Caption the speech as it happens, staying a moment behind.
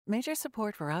Major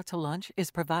support for Out to Lunch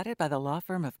is provided by the law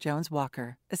firm of Jones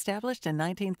Walker, established in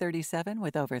 1937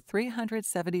 with over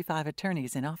 375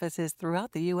 attorneys in offices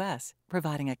throughout the U.S.,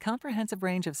 providing a comprehensive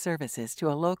range of services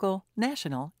to a local,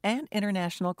 national, and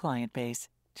international client base.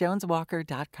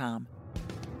 JonesWalker.com.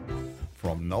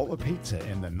 From Nola Pizza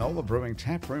in the Nola Brewing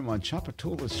Tap Room on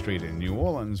Chapatula Street in New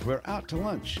Orleans, we're out to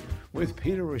lunch with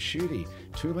Peter Ricchiuti,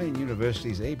 Tulane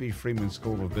University's A.B. Freeman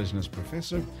School of Business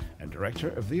professor and director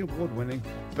of the award-winning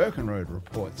Birkenroad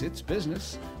Reports. It's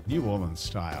business, New Orleans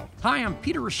style. Hi, I'm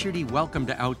Peter Ricchiuti. Welcome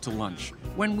to Out to Lunch.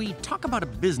 When we talk about a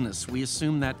business, we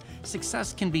assume that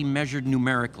success can be measured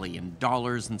numerically in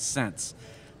dollars and cents.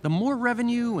 The more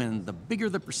revenue and the bigger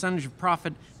the percentage of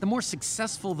profit, the more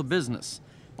successful the business.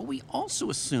 But we also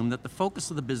assume that the focus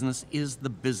of the business is the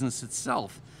business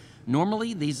itself.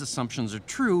 Normally, these assumptions are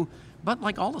true, but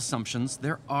like all assumptions,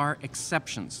 there are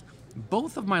exceptions.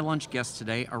 Both of my lunch guests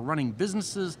today are running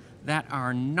businesses that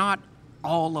are not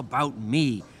all about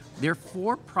me. They're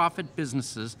for-profit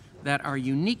businesses that are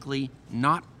uniquely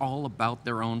not all about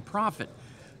their own profit.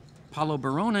 Paulo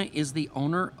Barona is the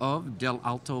owner of Del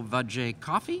Alto Valle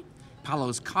Coffee.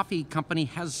 Paulo's coffee company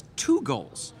has two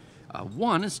goals.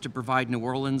 One is to provide New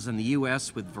Orleans and the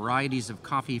U.S. with varieties of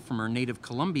coffee from our native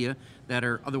Colombia that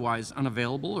are otherwise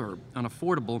unavailable or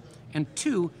unaffordable. And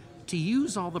two, to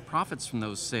use all the profits from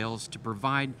those sales to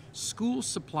provide school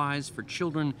supplies for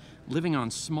children living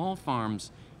on small farms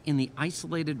in the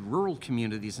isolated rural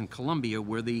communities in Colombia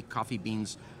where the coffee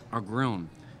beans are grown.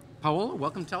 Paola,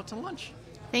 welcome to Out to Lunch.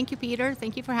 Thank you, Peter.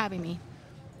 Thank you for having me.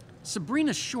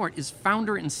 Sabrina Short is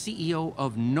founder and CEO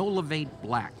of Nolivate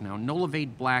Black. Now,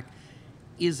 Nolivate Black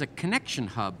is a connection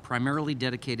hub primarily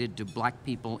dedicated to Black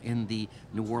people in the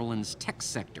New Orleans tech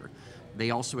sector.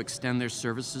 They also extend their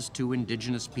services to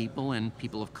indigenous people and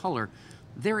people of color.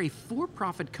 They're a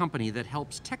for-profit company that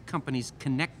helps tech companies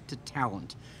connect to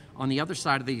talent. On the other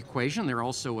side of the equation, they're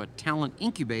also a talent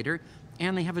incubator,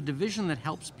 and they have a division that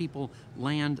helps people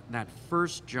land that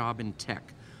first job in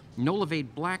tech.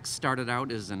 Nolivate Black started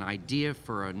out as an idea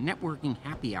for a networking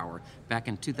happy hour back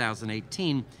in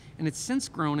 2018, and it's since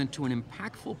grown into an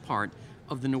impactful part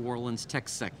of the New Orleans tech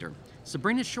sector.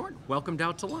 Sabrina Short, welcome to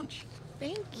Out to Lunch.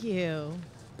 Thank you.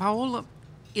 Paola,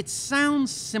 it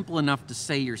sounds simple enough to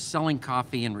say you're selling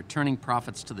coffee and returning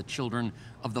profits to the children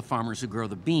of the farmers who grow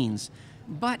the beans,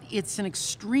 but it's an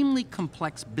extremely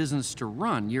complex business to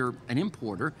run. You're an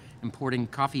importer, importing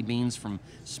coffee beans from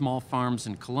small farms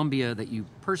in Colombia that you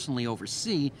personally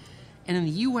oversee. And in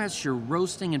the U.S., you're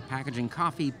roasting and packaging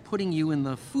coffee, putting you in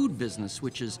the food business,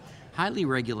 which is highly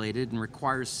regulated and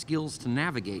requires skills to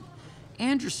navigate.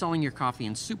 And you're selling your coffee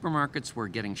in supermarkets where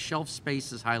getting shelf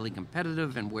space is highly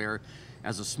competitive and where,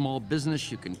 as a small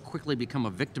business, you can quickly become a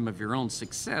victim of your own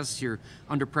success. You're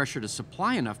under pressure to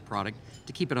supply enough product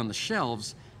to keep it on the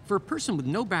shelves. For a person with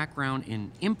no background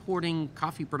in importing,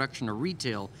 coffee production, or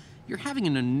retail, you're having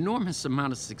an enormous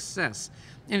amount of success.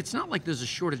 And it's not like there's a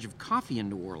shortage of coffee in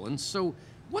New Orleans. So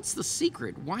what's the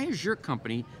secret? Why is your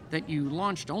company that you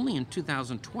launched only in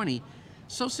 2020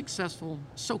 so successful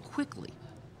so quickly?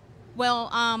 Well,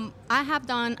 I have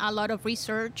done a lot of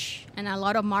research and a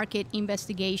lot of market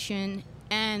investigation,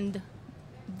 and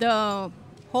the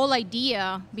whole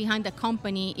idea behind the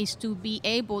company is to be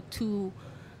able to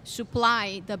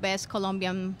supply the best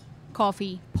Colombian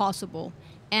coffee possible.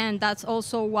 And that's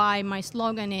also why my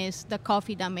slogan is the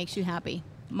coffee that makes you happy.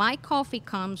 My coffee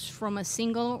comes from a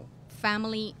single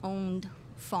family-owned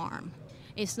farm.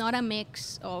 It's not a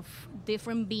mix of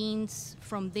different beans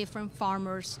from different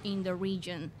farmers in the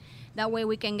region. That way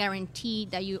we can guarantee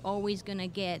that you're always gonna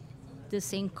get the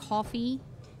same coffee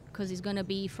because it's gonna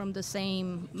be from the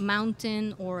same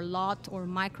mountain or lot or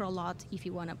micro lot, if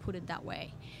you wanna put it that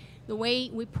way. The way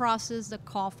we process the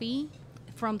coffee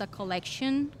from the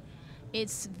collection,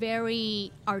 it's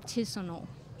very artisanal.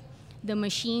 The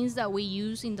machines that we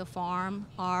use in the farm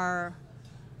are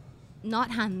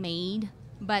not handmade,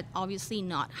 but obviously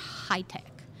not high-tech.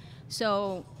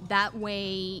 So that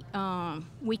way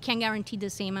we can guarantee the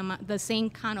same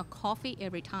kind of coffee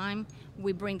every time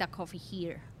we bring that coffee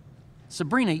here.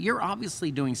 Sabrina, you're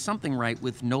obviously doing something right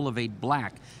with Nolivate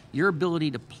Black. Your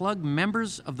ability to plug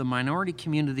members of the minority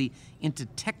community into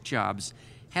tech jobs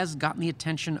has gotten the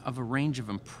attention of a range of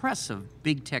impressive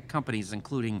big tech companies,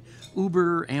 including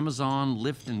Uber, Amazon,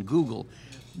 Lyft, and Google.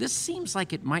 This seems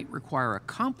like it might require a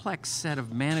complex set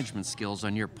of management skills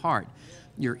on your part.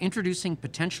 You're introducing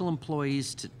potential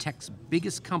employees to tech's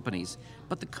biggest companies,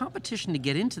 but the competition to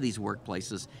get into these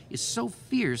workplaces is so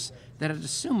fierce that I'd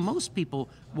assume most people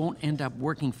won't end up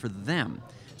working for them.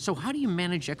 So how do you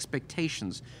manage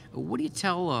expectations? What do you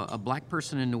tell a black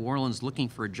person in New Orleans looking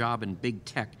for a job in big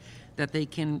tech that they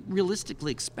can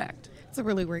realistically expect? It's a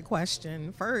really great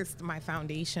question. First, my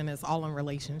foundation is all in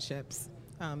relationships.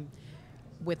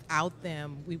 Without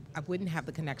them, I wouldn't have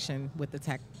the connection with the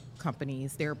tech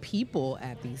companies. There are people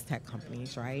at these tech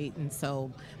companies, right? And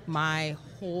so my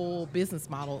whole business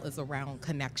model is around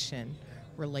connection,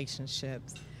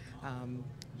 relationships,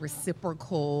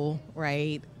 reciprocal,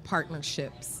 right,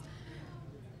 partnerships.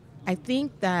 I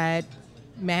think that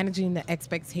managing the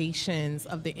expectations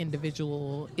of the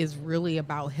individual is really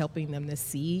about helping them to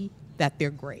see that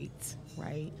they're great,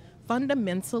 right?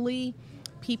 Fundamentally,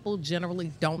 people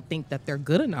generally don't think that they're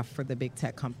good enough for the big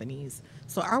tech companies.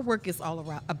 So our work is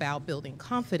all about building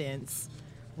confidence,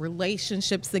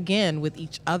 relationships, again, with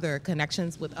each other,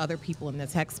 connections with other people in the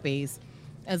tech space,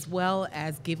 as well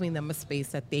as giving them a space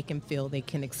that they can feel they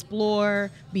can explore,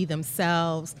 be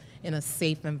themselves in a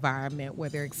safe environment where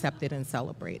they're accepted and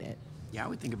celebrated. Yeah, I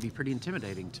would think it'd be pretty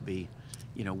intimidating to be,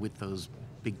 with those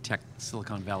big tech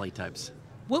Silicon Valley types.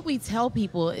 What we tell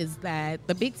people is that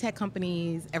the big tech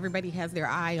companies, everybody has their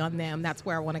eye on them. That's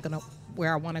where I want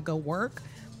to go work.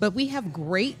 But we have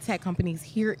great tech companies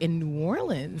here in New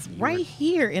Orleans, right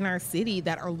here in our city,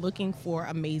 that are looking for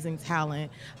amazing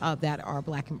talent that are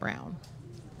Black and brown.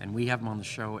 And we have them on the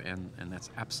show, and that's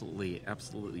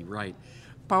absolutely right.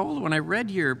 Paola, when I read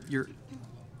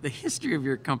the history of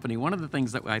your company, one of the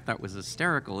things that I thought was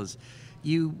hysterical is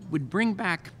you would bring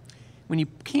back, when you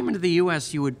came into the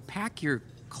U.S., you would pack your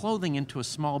clothing into a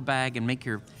small bag and make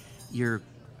your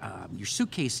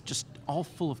suitcase just all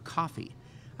full of coffee.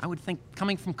 I would think,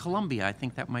 coming from Colombia, I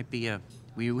think that might be a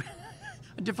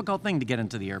difficult thing to get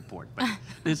into the airport.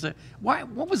 But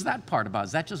what was that part about?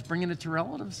 Is that just bringing it to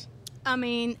relatives? I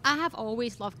mean, I have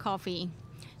always loved coffee.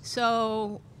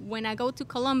 So when I go to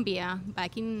Colombia,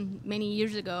 back in many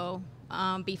years ago,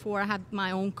 before I had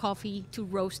my own coffee to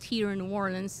roast here in New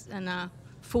Orleans and a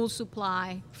full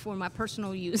supply for my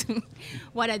personal use,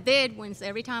 what I did was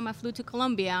every time I flew to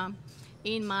Colombia,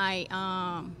 in my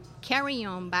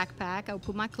carry-on backpack, I would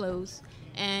put my clothes,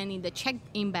 and in the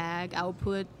check-in bag, I would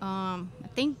put, I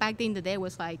think back in the day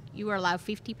was like, you were allowed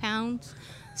 50 pounds.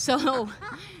 So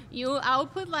I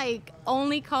would put like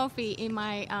only coffee in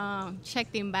my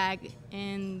checked-in bag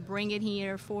and bring it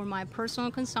here for my personal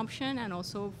consumption and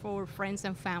also for friends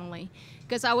and family,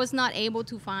 because I was not able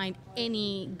to find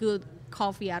any good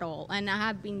coffee at all. And I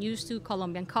have been used to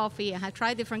Colombian coffee. I have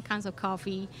tried different kinds of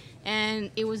coffee,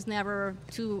 and it was never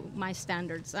to my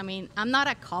standards. I mean, I'm not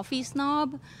a coffee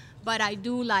snob, but I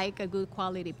do like a good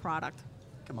quality product.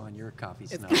 Come on, you're a coffee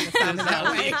It's snob. kind of sounding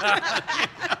that way.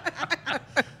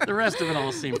 The rest of it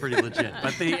all seemed pretty legit.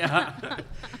 But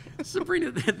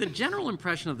Sabrina, the general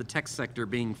impression of the tech sector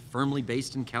being firmly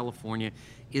based in California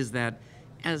is that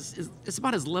it's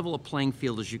about as level a playing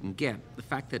field as you can get. The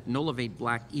fact that Nolavate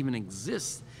Black even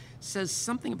exists says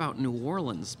something about New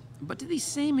Orleans. But do these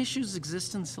same issues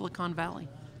exist in Silicon Valley?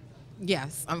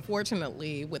 Yes,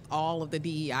 unfortunately, with all of the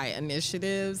DEI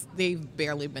initiatives, they've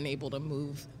barely been able to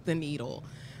move the needle.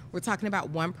 We're talking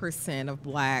about 1% of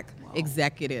Black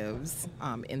executives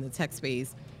in the tech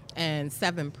space and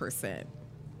 7%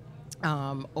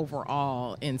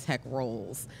 overall in tech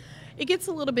roles. It gets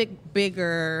a little bit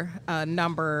bigger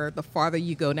number the farther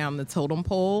you go down the totem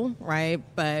pole, right?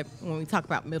 But when we talk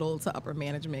about middle to upper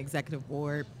management executive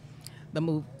board,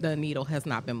 the needle has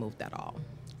not been moved at all.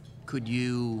 Could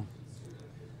you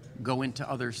go into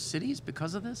other cities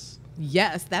because of this?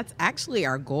 Yes, that's actually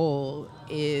our goal,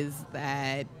 is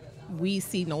that we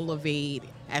see Nolavate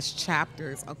as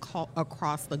chapters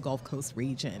across the Gulf Coast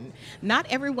region. Not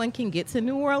everyone can get to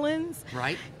New Orleans.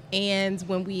 Right. And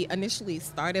when we initially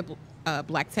started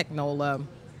Black Tech NOLA,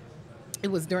 it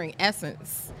was during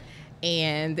Essence.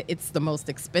 And it's the most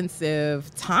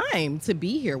expensive time to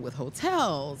be here with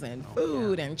hotels and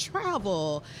food and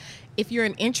travel. If you're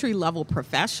an entry-level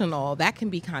professional, that can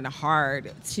be kind of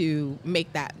hard to make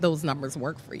those numbers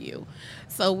work for you.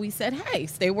 So we said, hey,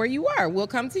 stay where you are. We'll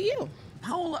come to you.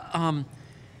 Paola,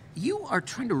 you are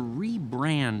trying to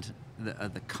rebrand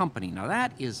the company. Now,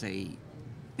 that is a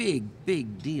big,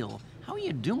 big deal. How are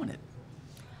you doing it?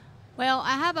 Well,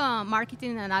 I have a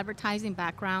marketing and advertising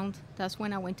background. That's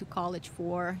when I went to college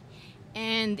for.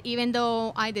 And even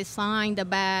though I designed the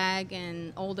bag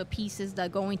and all the pieces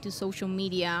that go into social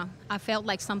media, I felt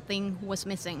like something was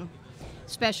missing,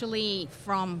 especially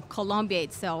from Colombia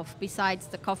itself, besides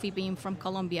the coffee bean from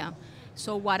Colombia.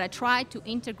 So what I tried to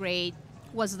integrate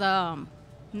was the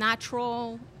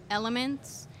natural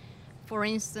elements. For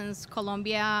instance,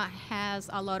 Colombia has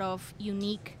a lot of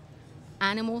unique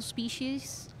animal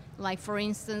species. Like, for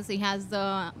instance, it has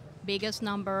the biggest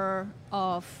number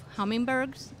of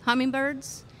hummingbirds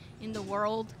in the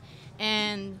world,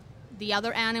 and the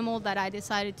other animal that I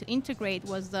decided to integrate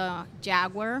was the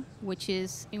jaguar, which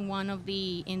is in one of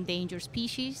the endangered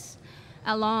species,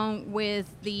 along with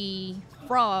the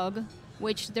frog,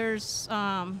 which there's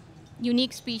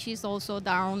unique species also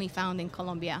that are only found in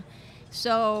Colombia.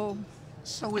 So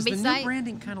is the new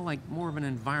branding kind of like more of an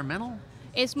environmental?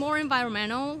 It's more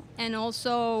environmental, and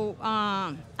also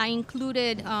I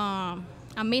included a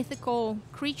mythical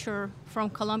creature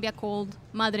from Colombia called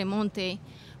Madre Monte,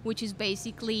 which is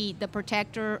basically the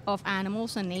protector of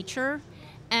animals and nature.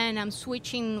 And I'm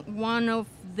switching one of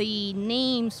the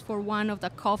names for one of the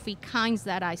coffee kinds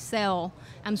that I sell.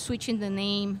 I'm switching the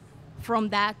name from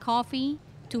that coffee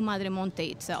to Madre Monte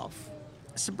itself.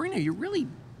 Sabrina, you're really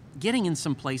getting in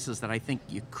some places that I think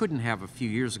you couldn't have a few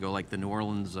years ago, like the New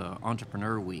Orleans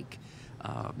Entrepreneur Week.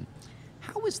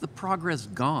 How has the progress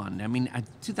gone? I mean,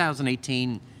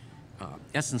 2018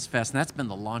 Essence Fest, and that's been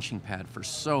the launching pad for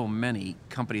so many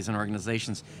companies and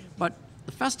organizations. But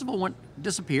the festival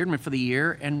disappeared for the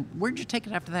year, and where'd you take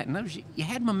it after that? And you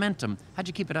had momentum. How'd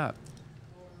you keep it up?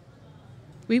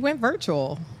 We went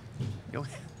virtual.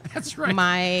 That's right.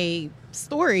 My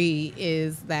story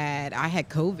is that I had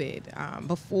COVID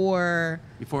before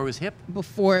it was hip?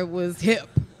 Before it was hip.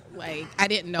 Like, I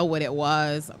didn't know what it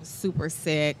was. I was super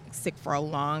sick for a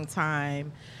long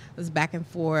time. I was back and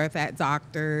forth at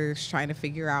doctors trying to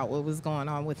figure out what was going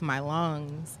on with my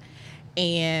lungs.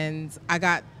 And I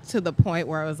got to the point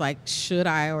where I was like, should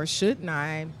I or shouldn't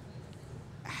I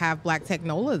have Black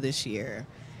Technola this year?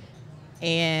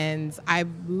 And I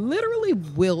literally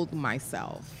willed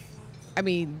myself. I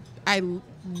mean, I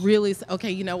really said,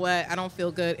 okay, you know what? I don't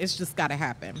feel good. It's just got to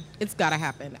happen. It's got to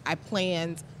happen. I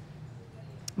planned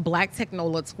Black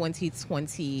Technola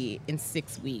 2020 in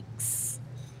 6 weeks.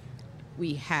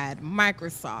 We had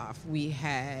Microsoft. We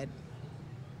had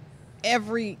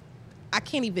I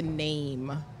can't even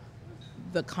name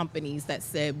the companies that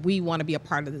said, we want to be a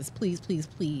part of this. Please, please,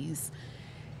 please.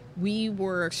 We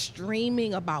were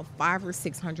streaming about 500 or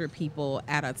 600 people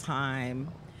at a time.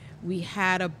 We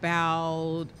had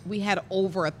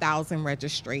over 1,000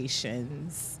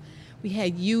 registrations. We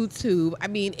had YouTube. I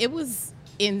mean, it was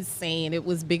insane. It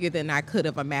was bigger than I could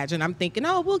have imagined. I'm thinking,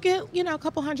 we'll get, a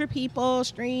couple hundred people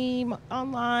stream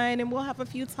online and we'll have a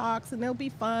few talks and they'll be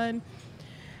fun.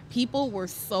 People were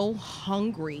so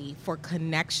hungry for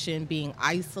connection, being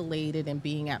isolated and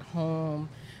being at home.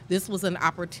 This was an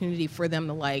opportunity for them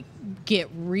to get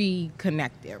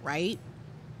reconnected, right?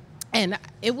 And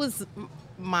it was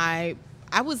I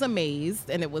was amazed,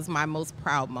 and it was my most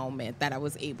proud moment that I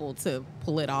was able to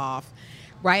pull it off.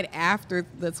 Right after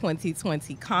the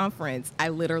 2020 conference, I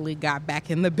literally got back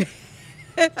in the bed.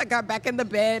 I got back in the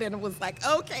bed and was like,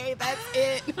 okay, that's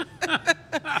it.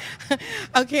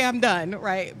 Okay, I'm done,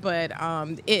 right? But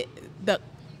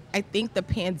I think the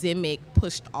pandemic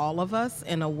pushed all of us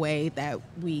in a way that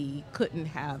we couldn't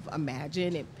have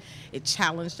imagined. It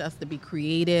challenged us to be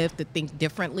creative, to think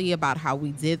differently about how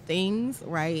we did things,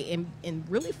 right? And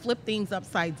really flip things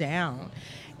upside down.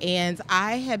 And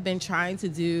I had been trying to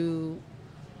do,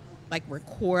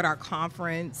 record our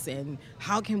conference and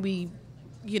how can we,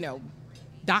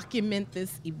 document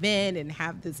this event and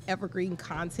have this evergreen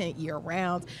content year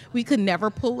round. We could never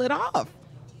pull it off.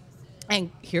 And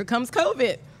here comes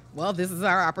COVID. Well, this is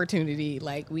our opportunity.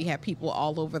 We have people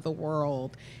all over the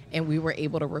world, and we were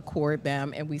able to record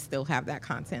them, and we still have that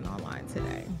content online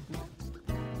today.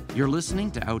 You're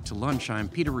listening to Out to Lunch. I'm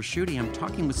Peter Ricchiuti. I'm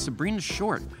talking with Sabrina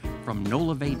Short from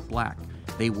Nolavate Black.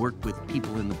 They work with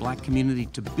people in the Black community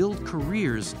to build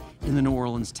careers in the New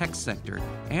Orleans tech sector.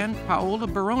 And Paola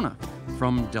Barona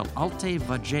from Del Alte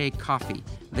Valle Coffee.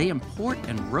 They import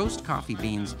and roast coffee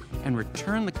beans and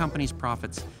return the company's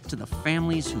profits to the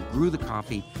families who grew the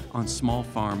coffee on small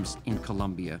farms in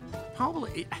Colombia. Paola,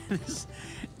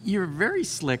 you're very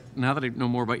slick, now that I know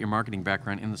more about your marketing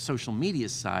background, in the social media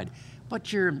side.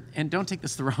 But and don't take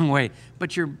this the wrong way,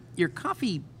 but your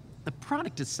coffee, the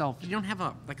product itself, you don't have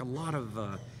a lot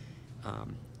of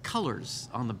colors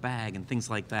on the bag and things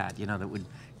like that, that would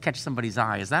catch somebody's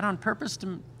eye. Is that on purpose?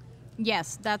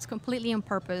 Yes, that's completely on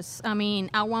purpose. I mean,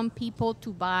 I want people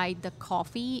to buy the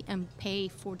coffee and pay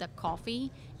for the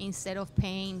coffee instead of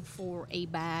paying for a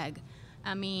bag.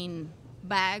 I mean,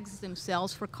 bags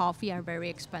themselves for coffee are very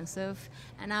expensive.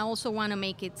 And I also want to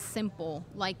make it simple.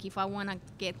 Like, if I want to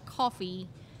get coffee,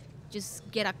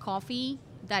 just get a coffee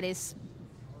that is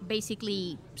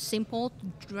basically simple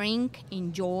to drink,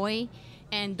 enjoy,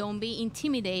 and don't be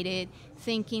intimidated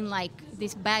thinking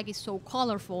this bag is so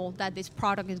colorful that this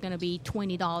product is going to be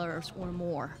 $20 or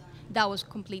more. That was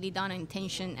completely done in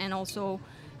intention. And also,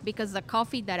 because the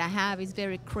coffee that I have is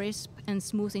very crisp and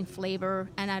smooth in flavor,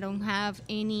 and I don't have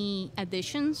any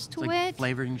additions to it.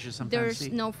 Flavorings you sometimes There's see.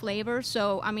 no flavor,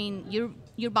 so I mean,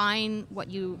 you're buying what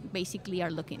you basically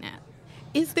are looking at.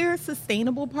 Is there a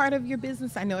sustainable part of your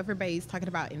business? I know everybody's talking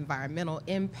about environmental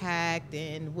impact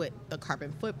and what the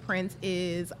carbon footprint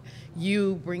is.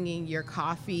 You bringing your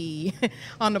coffee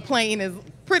on the plane is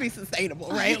pretty sustainable,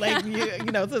 right? Like,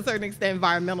 you know, to a certain extent,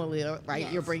 environmentally, right?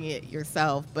 Yes. You're bringing it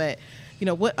yourself. But, you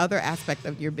know, what other aspect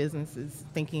of your business is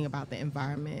thinking about the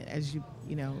environment as you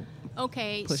know,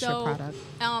 Okay, push your so product?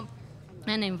 And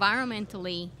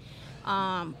environmentally,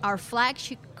 our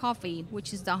flagship coffee,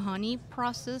 which is the honey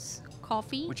process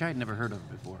coffee. Which I had never heard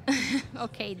of before.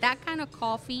 Okay, that kind of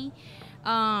coffee,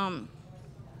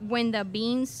 when the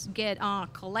beans get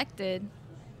collected,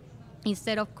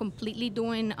 instead of completely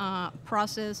doing a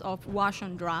process of wash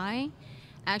and dry,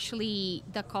 actually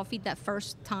the coffee that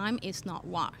first time is not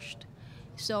washed.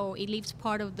 So it leaves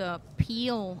part of the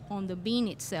peel on the bean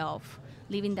itself,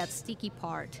 leaving that sticky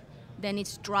part. Then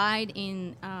it's dried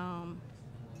in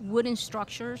wooden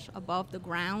structures above the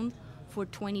ground for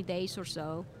 20 days or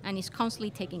so, and it's constantly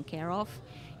taken care of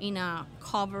in a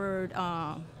covered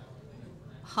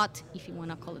hut, if you want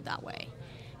to call it that way.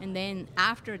 And then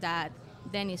after that,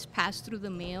 then it's passed through the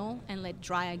mill and let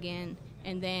dry again,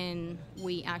 and then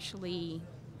we actually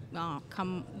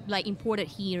import it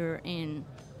here and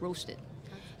roast it.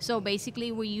 So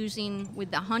basically, we're using,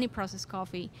 with the honey processed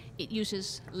coffee, it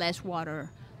uses less water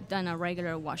than a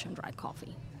regular wash and dry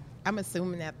coffee. I'm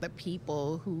assuming that the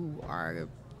people who are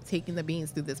taking the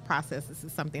beans through this process, this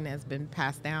is something that's been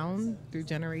passed down through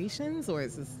generations, or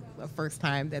is this the first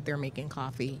time that they're making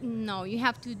coffee? No, you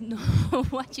have to know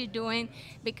what you're doing,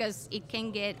 because it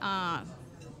can get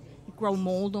grow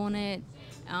mold on it.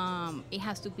 It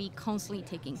has to be constantly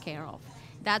taken care of.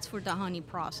 That's for the honey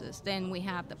process. Then we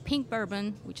have the pink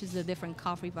bourbon, which is a different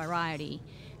coffee variety,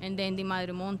 and then the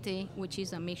Madre Monte, which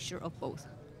is a mixture of both.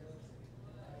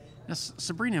 Now,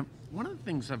 Sabrina, one of the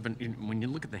things when you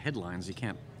look at the headlines, you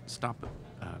can't stop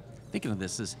thinking of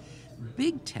this, is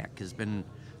big tech has been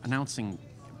announcing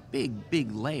big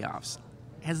layoffs.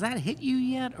 Has that hit you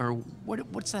yet, or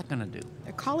what's that going to do?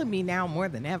 They're calling me now more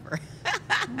than ever.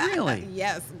 Really?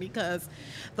 Yes, because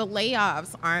the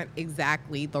layoffs aren't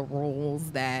exactly the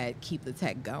roles that keep the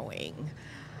tech going.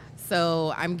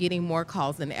 So I'm getting more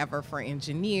calls than ever for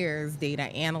engineers, data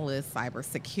analysts,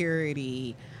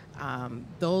 cybersecurity.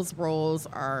 Those roles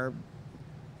are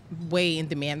way in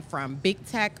demand, from big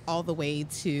tech all the way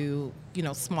to, you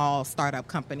know, small startup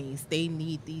companies. They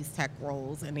need these tech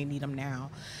roles, and they need them now.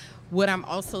 What I'm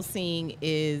also seeing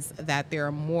is that there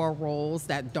are more roles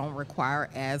that don't require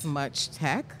as much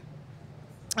tech.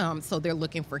 So they're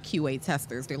looking for QA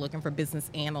testers, they're looking for business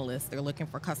analysts, they're looking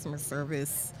for customer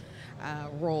service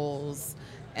roles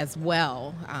as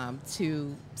well,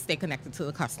 to stay connected to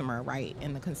the customer, right,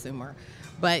 and the consumer.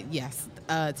 But yes,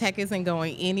 tech isn't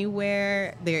going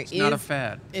anywhere. It's not a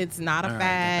fad. It's not a All right,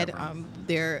 fad. get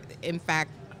that right. In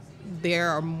fact, there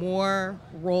are more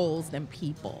roles than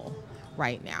people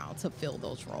right now to fill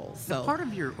those roles. Now, So part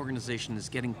of your organization is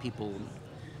getting people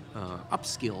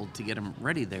upskilled to get them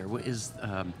ready there. What does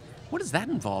that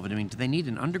involve? I mean, do they need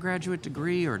an undergraduate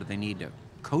degree, or do they need a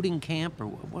coding camp, or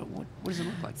what does it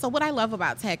look like? So what I love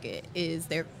about tech is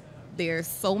there's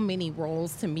so many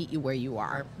roles to meet you where you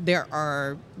are. There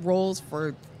are roles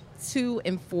for 2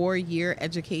 and 4 year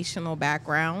educational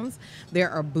backgrounds. There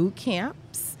are boot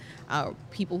camps,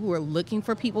 people who are looking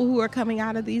for people who are coming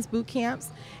out of these boot camps.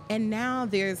 And now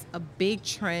there's a big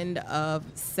trend of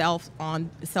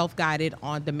self-guided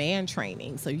on-demand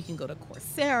training. So you can go to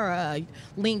Coursera.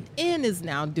 LinkedIn is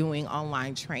now doing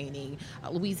online training.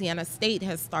 Louisiana State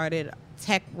has started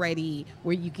Tech Ready,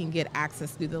 where you can get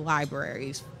access through the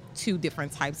libraries to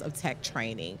different types of tech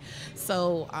training.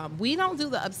 So we don't do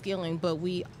the upskilling, but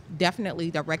we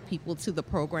definitely direct people to the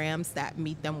programs that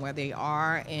meet them where they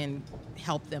are and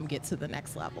help them get to the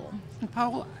next level. And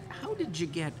Paul, how did you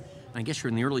get, I guess you're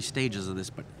in the early stages of this,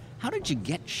 but how did you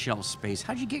get shelf space?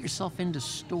 How did you get yourself into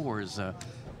stores?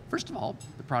 First of all,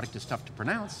 the product is tough to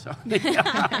pronounce, so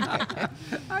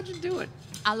how'd you do it?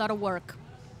 A lot of work.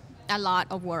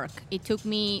 It took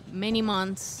me many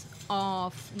months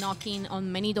of knocking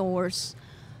on many doors,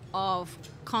 of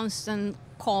constant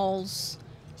calls,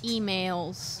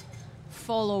 emails,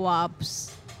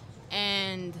 follow-ups,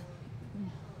 and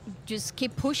just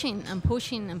keep pushing and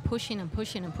pushing and pushing and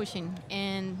pushing and pushing.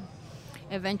 And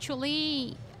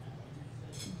eventually,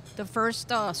 the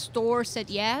first store said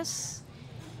yes,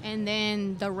 and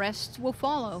then the rest will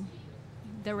follow.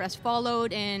 The rest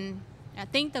followed, and I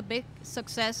think the big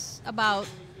success about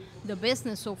the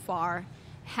business so far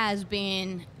has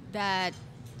been that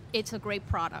it's a great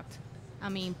product. I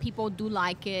mean, people do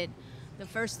like it. The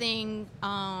first thing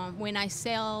when I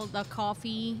sell the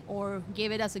coffee or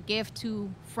give it as a gift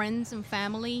to friends and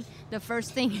family, the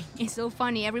first thing is so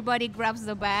funny. Everybody grabs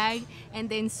the bag and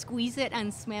then squeeze it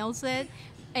and smells it.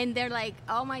 And they're like,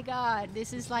 oh my God,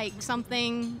 this is like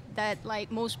something that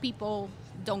like most people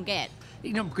don't get.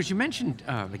 You know, because you mentioned,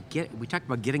 we talked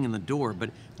about getting in the door,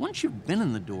 but once you've been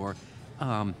in the door,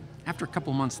 after a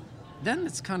couple months, then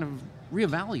it's kind of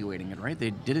reevaluating it, right?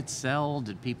 Did it sell?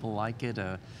 Did people like it?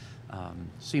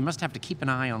 So you must have to keep an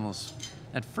eye on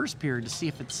that first period to see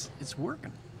if it's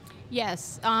working.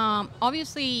 Yes.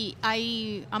 Obviously,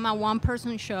 I'm a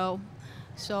one-person show,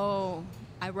 so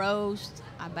I roast,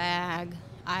 I bag,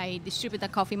 I distribute the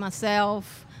coffee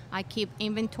myself, I keep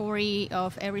inventory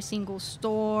of every single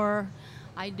store,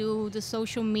 I do the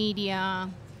social media,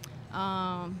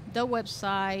 the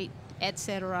website,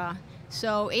 etc.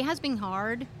 So it has been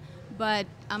hard, but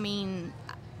I mean,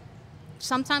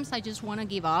 sometimes I just want to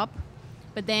give up,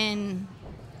 but then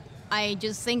I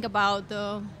just think about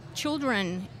the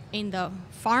children in the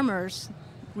farmers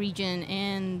region,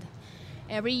 and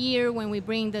every year when we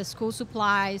bring the school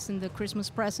supplies and the Christmas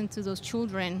present to those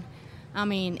children, I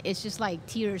mean, it's just like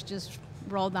tears just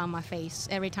roll down my face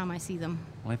every time I see them.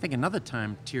 Well, I think another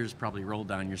time tears probably rolled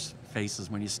down your faces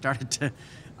when you started to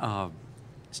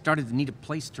need a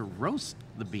place to roast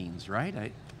the beans,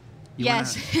 right?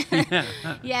 Yes.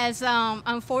 Yes.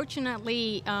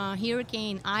 Unfortunately,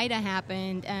 Hurricane Ida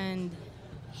happened and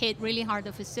hit really hard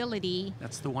the facility.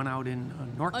 That's the one out in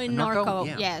Norco? In Norco,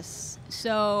 yeah. Yes.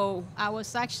 So I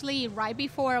was actually, right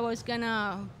before I was going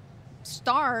to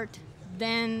start,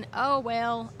 then,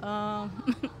 Ida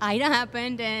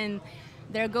happened, and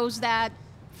there goes that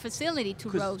facility to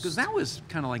roast. Because that was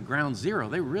kind of like ground zero.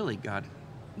 They really got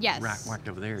whacked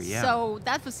over there, yeah. So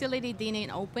that facility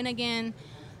didn't open again.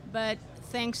 But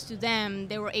thanks to them,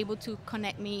 they were able to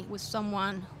connect me with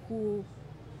someone who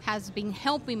has been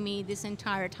helping me this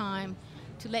entire time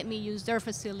to let me use their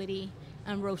facility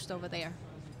and roast over there.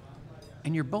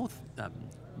 And you're both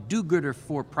do-gooder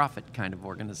for-profit kind of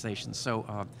organizations.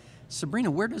 So, Sabrina,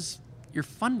 where does your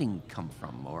funding come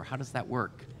from, or how does that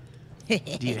work? I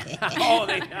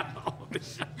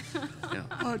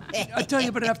tell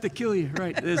you, but I have to kill you,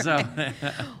 right?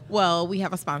 Well, we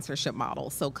have a sponsorship model.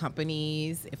 So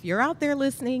companies, if you're out there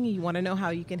listening, you want to know how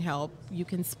you can help, you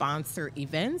can sponsor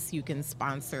events, you can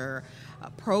sponsor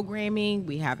programming.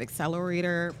 We have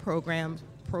accelerator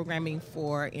programming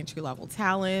for entry-level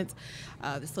talent.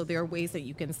 So there are ways that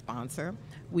you can sponsor.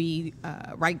 We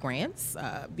write grants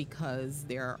because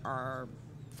there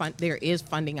is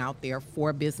funding out there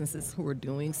for businesses who are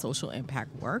doing social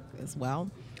impact work as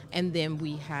well. And then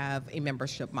we have a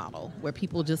membership model where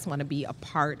people just want to be a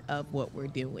part of what we're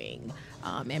doing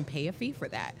and pay a fee for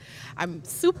that. I'm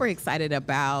super excited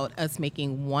about us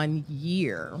making 1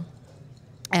 year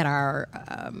at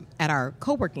our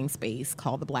co-working space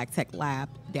called the Black Tech Lab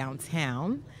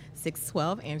downtown,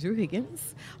 612 Andrew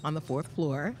Higgins on the 4th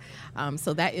floor.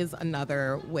 So that is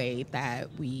another way that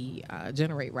we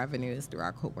generate revenues through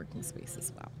our co-working space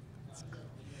as well.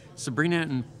 Sabrina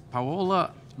and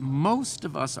Paola, most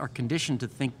of us are conditioned to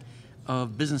think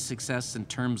of business success in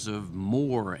terms of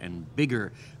more and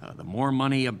bigger. The more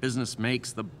money a business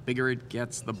makes, the bigger it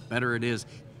gets, the better it is.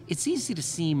 It's easy to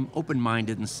seem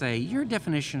open-minded and say your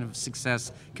definition of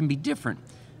success can be different.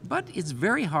 But it's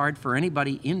very hard for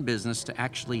anybody in business to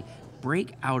actually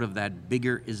break out of that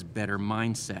bigger is better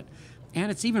mindset.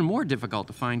 And it's even more difficult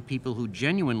to find people who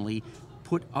genuinely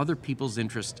put other people's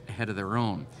interests ahead of their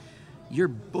own. You're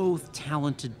both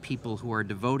talented people who are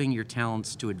devoting your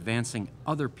talents to advancing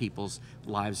other people's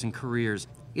lives and careers.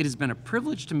 It has been a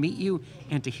privilege to meet you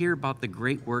and to hear about the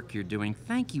great work you're doing.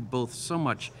 Thank you both so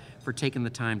much for taking the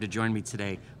time to join me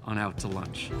today on Out to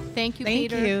Lunch. Thank you,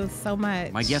 Peter. Thank you so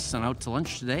much. My guests on Out to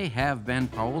Lunch today have been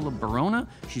Paola Barona,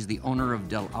 she's the owner of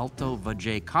Del Alto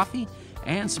Vajay Coffee,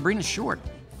 and Sabrina Short,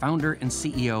 founder and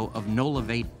CEO of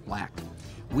Nolivate Black.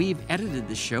 We've edited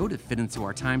the show to fit into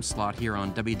our time slot here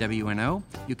on WWNO.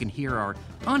 You can hear our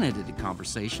unedited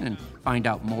conversation and find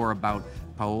out more about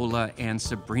Paola and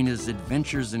Sabrina's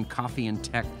adventures in coffee and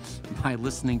tech by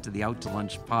listening to the Out to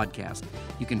Lunch podcast.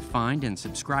 You can find and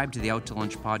subscribe to the Out to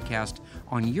Lunch podcast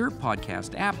on your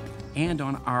podcast app and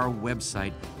on our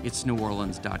website,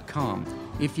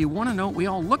 itsneworleans.com. If you want to know what we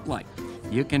all look like,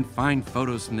 you can find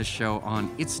photos from this show on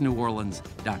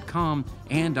itsneworleans.com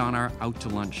and on our Out to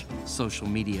Lunch social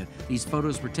media. These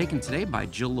photos were taken today by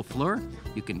Jill LaFleur.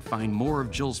 You can find more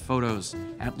of Jill's photos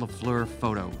at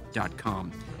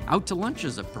lafleurphoto.com. Out to Lunch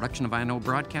is a production of INO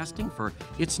Broadcasting for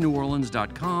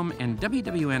itsneworleans.com and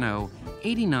WWNO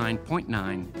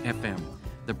 89.9 FM.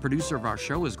 The producer of our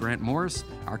show is Grant Morris,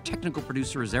 our technical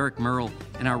producer is Eric Merle,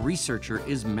 and our researcher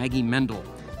is Maggie Mendel.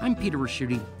 I'm Peter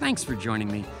Raschuti. Thanks for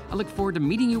joining me. I look forward to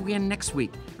meeting you again next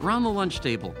week around the lunch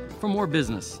table for more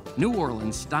business, New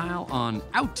Orleans style on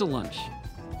Out to Lunch.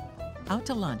 Out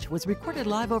to Lunch was recorded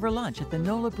live over lunch at the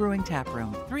NOLA Brewing Tap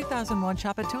Room, 3001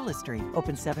 Chapatula Street,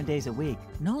 open 7 days a week.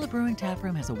 NOLA Brewing Tap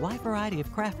Room has a wide variety of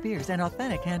craft beers and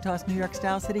authentic hand-tossed New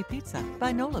York-style city pizza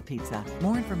by NOLA Pizza.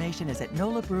 More information is at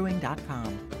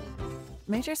nolabrewing.com.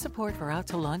 Major support for Out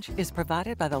to Lunch is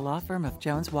provided by the law firm of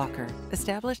Jones Walker,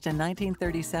 established in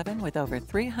 1937 with over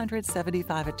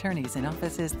 375 attorneys in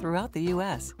offices throughout the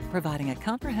U.S., providing a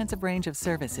comprehensive range of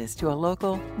services to a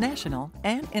local, national,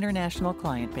 and international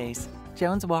client base.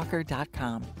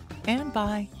 JonesWalker.com. And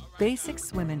by Basics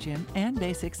Swim Gym and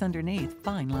Basics Underneath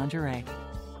Fine Lingerie.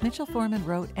 Mitchell Foreman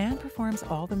wrote and performs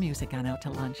all the music on Out to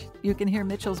Lunch. You can hear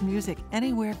Mitchell's music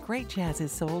anywhere great jazz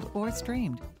is sold or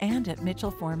streamed, and at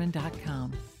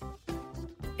mitchellforeman.com.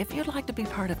 If you'd like to be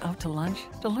part of Out to Lunch,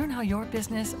 to learn how your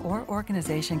business or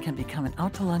organization can become an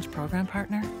Out to Lunch program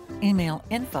partner, email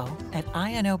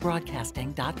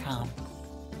info@inobroadcasting.com.